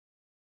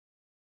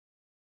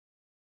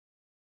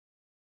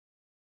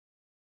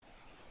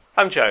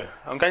I'm Joe.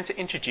 I'm going to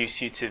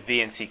introduce you to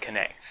VNC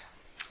Connect.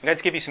 I'm going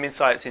to give you some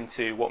insights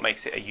into what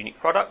makes it a unique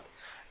product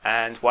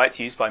and why it's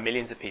used by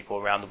millions of people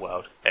around the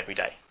world every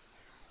day.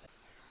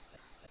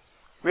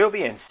 Real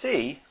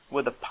VNC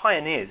were the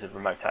pioneers of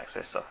remote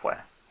access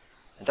software,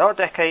 and our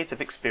decades of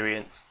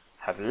experience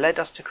have led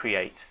us to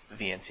create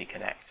VNC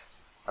Connect,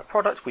 a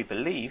product we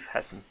believe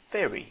has some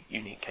very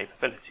unique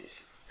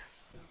capabilities.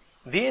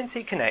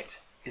 VNC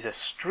Connect is a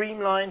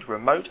streamlined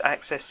remote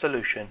access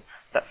solution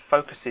that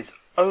focuses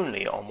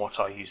only on what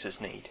our users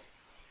need,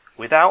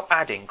 without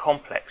adding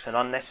complex and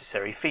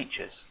unnecessary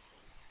features.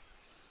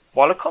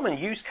 While a common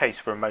use case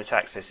for remote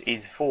access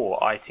is for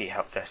IT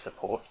help desk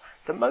support,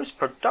 the most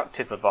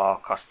productive of our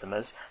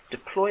customers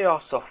deploy our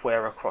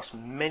software across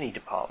many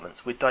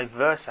departments with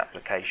diverse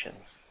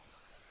applications.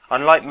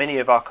 Unlike many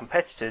of our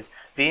competitors,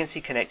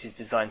 VNC Connect is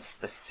designed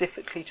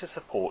specifically to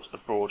support a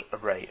broad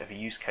array of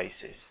use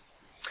cases.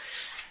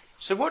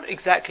 So what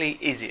exactly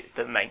is it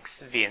that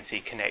makes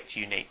VNC Connect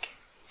unique?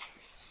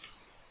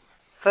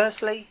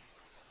 Firstly,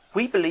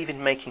 we believe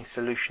in making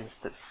solutions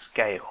that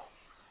scale,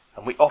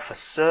 and we offer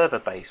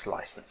server-based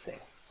licensing.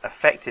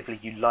 Effectively,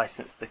 you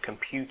license the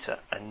computer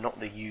and not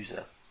the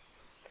user.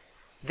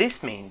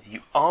 This means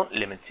you aren't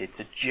limited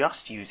to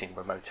just using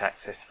remote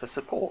access for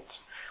support.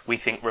 We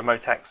think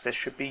remote access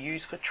should be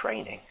used for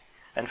training,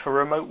 and for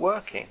remote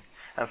working,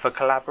 and for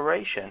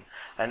collaboration,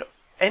 and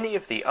any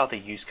of the other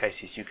use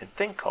cases you can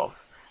think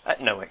of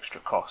at no extra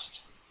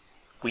cost.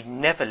 We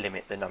never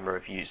limit the number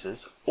of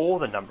users or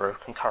the number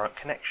of concurrent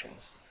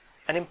connections,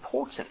 and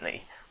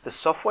importantly, the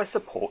software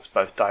supports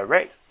both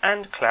direct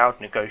and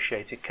cloud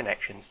negotiated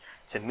connections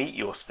to meet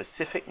your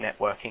specific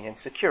networking and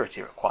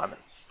security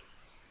requirements.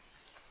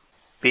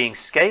 Being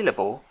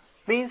scalable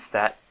means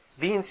that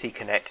VNC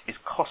Connect is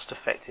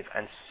cost-effective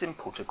and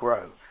simple to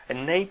grow,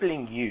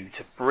 enabling you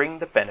to bring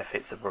the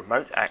benefits of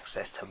remote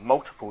access to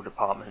multiple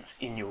departments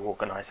in your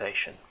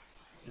organization.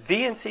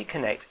 VNC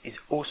Connect is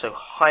also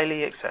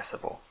highly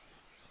accessible.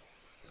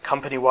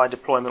 Company-wide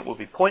deployment would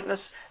be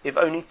pointless if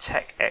only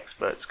tech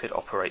experts could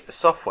operate the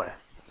software.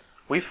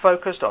 We've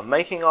focused on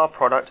making our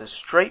product as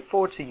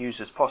straightforward to use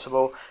as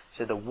possible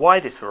so the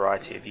widest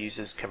variety of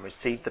users can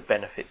receive the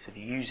benefits of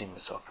using the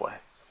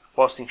software,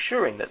 whilst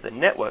ensuring that the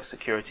network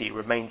security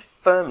remains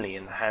firmly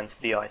in the hands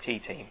of the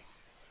IT team.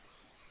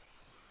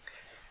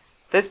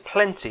 There's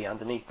plenty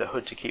underneath the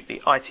hood to keep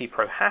the IT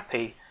pro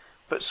happy,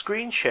 but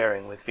screen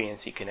sharing with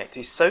VNC Connect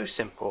is so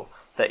simple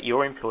that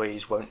your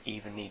employees won't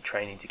even need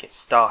training to get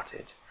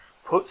started.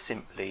 Put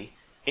simply,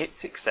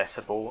 it's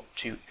accessible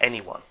to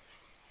anyone.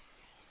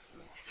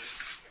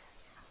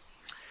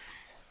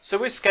 So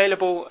we're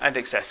scalable and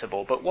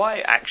accessible, but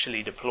why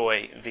actually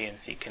deploy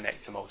VNC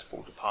Connect to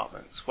multiple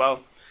departments? Well,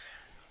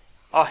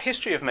 our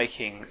history of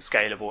making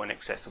scalable and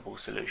accessible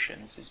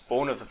solutions is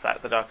born of the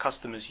fact that our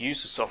customers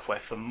use the software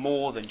for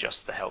more than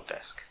just the help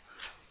desk.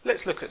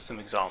 Let's look at some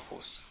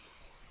examples.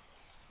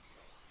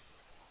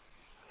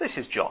 This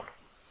is John.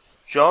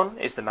 John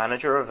is the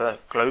manager of a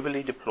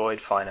globally deployed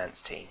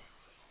finance team.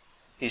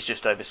 He's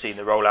just overseen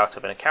the rollout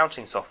of an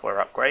accounting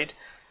software upgrade,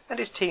 and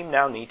his team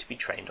now need to be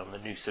trained on the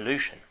new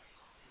solution.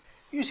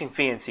 Using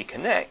VNC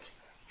Connect,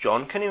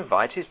 John can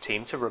invite his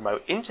team to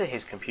remote into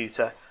his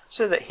computer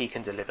so that he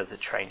can deliver the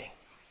training.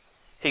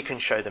 He can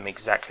show them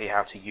exactly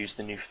how to use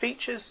the new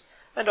features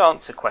and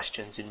answer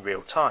questions in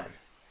real time.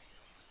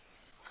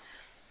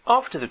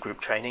 After the group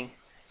training,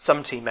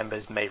 some team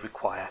members may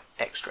require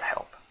extra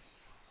help.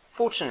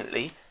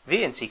 Fortunately,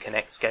 VNC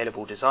Connect's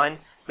scalable design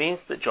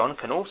means that John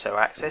can also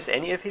access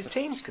any of his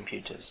team's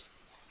computers.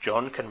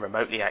 John can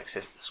remotely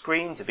access the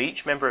screens of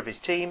each member of his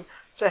team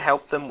to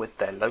help them with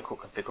their local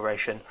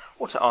configuration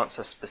or to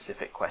answer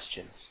specific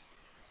questions.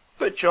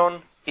 But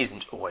John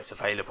isn't always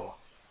available.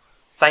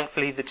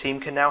 Thankfully, the team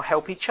can now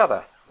help each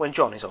other when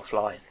John is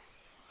offline.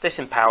 This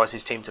empowers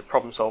his team to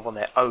problem solve on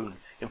their own,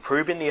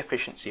 improving the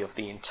efficiency of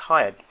the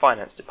entire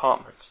finance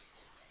department.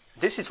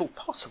 This is all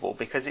possible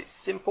because it's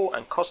simple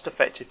and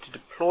cost-effective to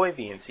deploy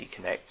VNC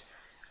Connect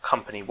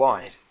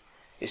company-wide.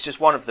 It's just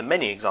one of the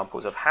many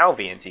examples of how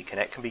VNC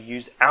Connect can be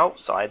used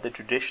outside the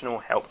traditional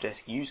help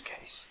desk use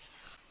case.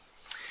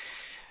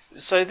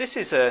 So this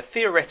is a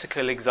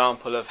theoretical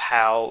example of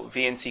how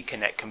VNC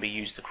Connect can be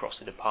used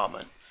across a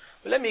department.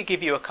 But let me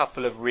give you a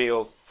couple of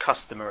real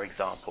customer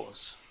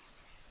examples.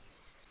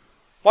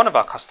 One of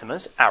our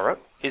customers, Arup,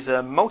 is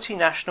a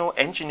multinational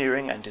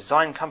engineering and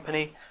design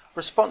company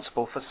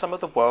responsible for some of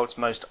the world's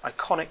most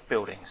iconic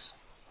buildings.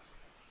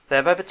 They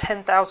have over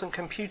 10,000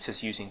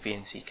 computers using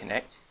VNC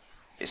Connect.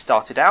 It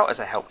started out as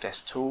a help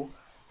desk tool,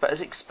 but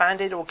has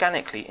expanded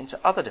organically into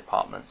other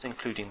departments,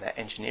 including their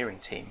engineering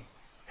team,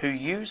 who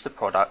use the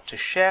product to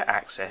share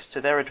access to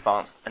their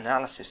advanced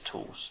analysis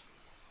tools.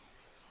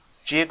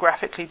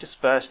 Geographically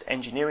dispersed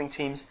engineering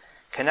teams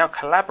can now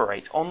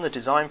collaborate on the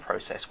design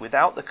process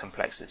without the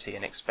complexity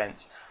and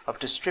expense of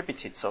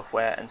distributed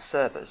software and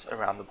servers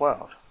around the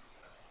world.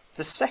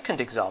 The second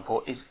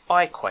example is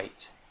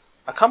iQuate,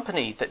 a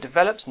company that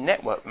develops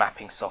network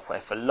mapping software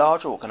for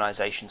large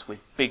organizations with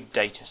big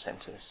data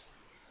centers.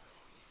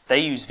 They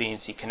use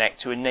VNC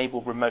Connect to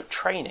enable remote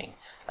training,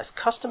 as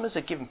customers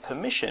are given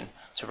permission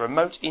to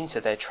remote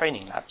into their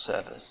training lab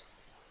servers.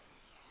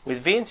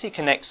 With VNC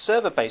Connect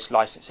server-based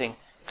licensing,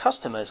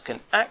 customers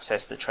can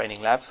access the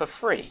training lab for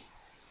free.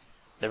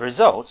 The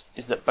result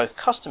is that both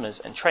customers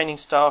and training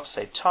staff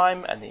save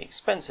time and the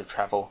expense of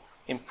travel,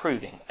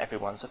 improving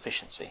everyone's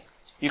efficiency.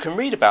 You can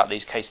read about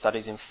these case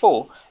studies in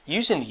full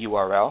using the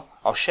URL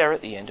I'll share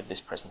at the end of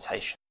this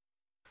presentation.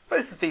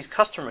 Both of these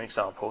customer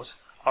examples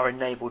are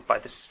enabled by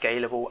the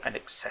scalable and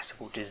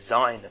accessible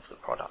design of the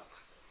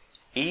product,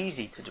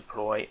 easy to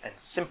deploy and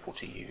simple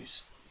to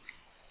use.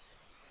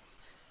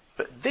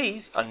 But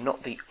these are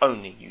not the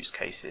only use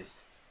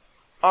cases.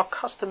 Our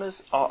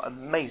customers are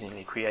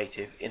amazingly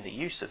creative in the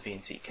use of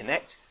VNC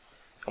Connect,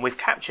 and we've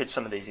captured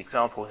some of these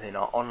examples in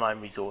our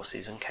online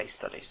resources and case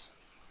studies.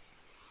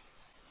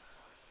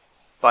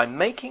 By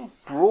making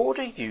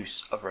broader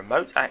use of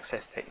remote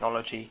access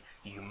technology,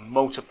 you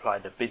multiply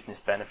the business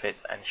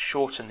benefits and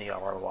shorten the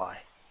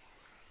ROI.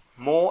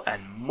 More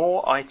and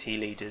more IT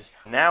leaders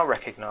now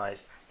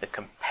recognize the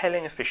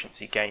compelling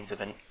efficiency gains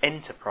of an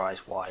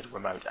enterprise-wide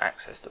remote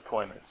access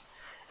deployment,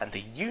 and the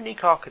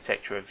unique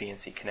architecture of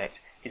VNC Connect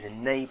is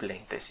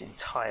enabling this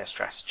entire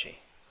strategy.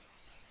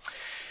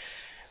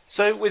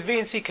 So with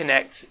VNC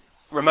Connect,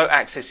 remote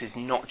access is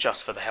not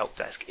just for the help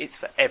desk, it's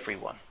for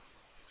everyone.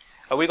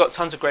 We've got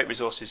tons of great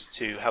resources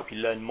to help you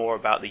learn more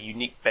about the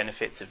unique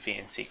benefits of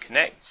VNC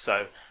Connect,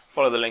 so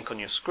follow the link on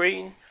your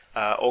screen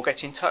or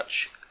get in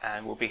touch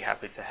and we'll be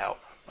happy to help.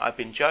 I've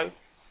been Joe,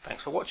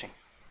 thanks for watching.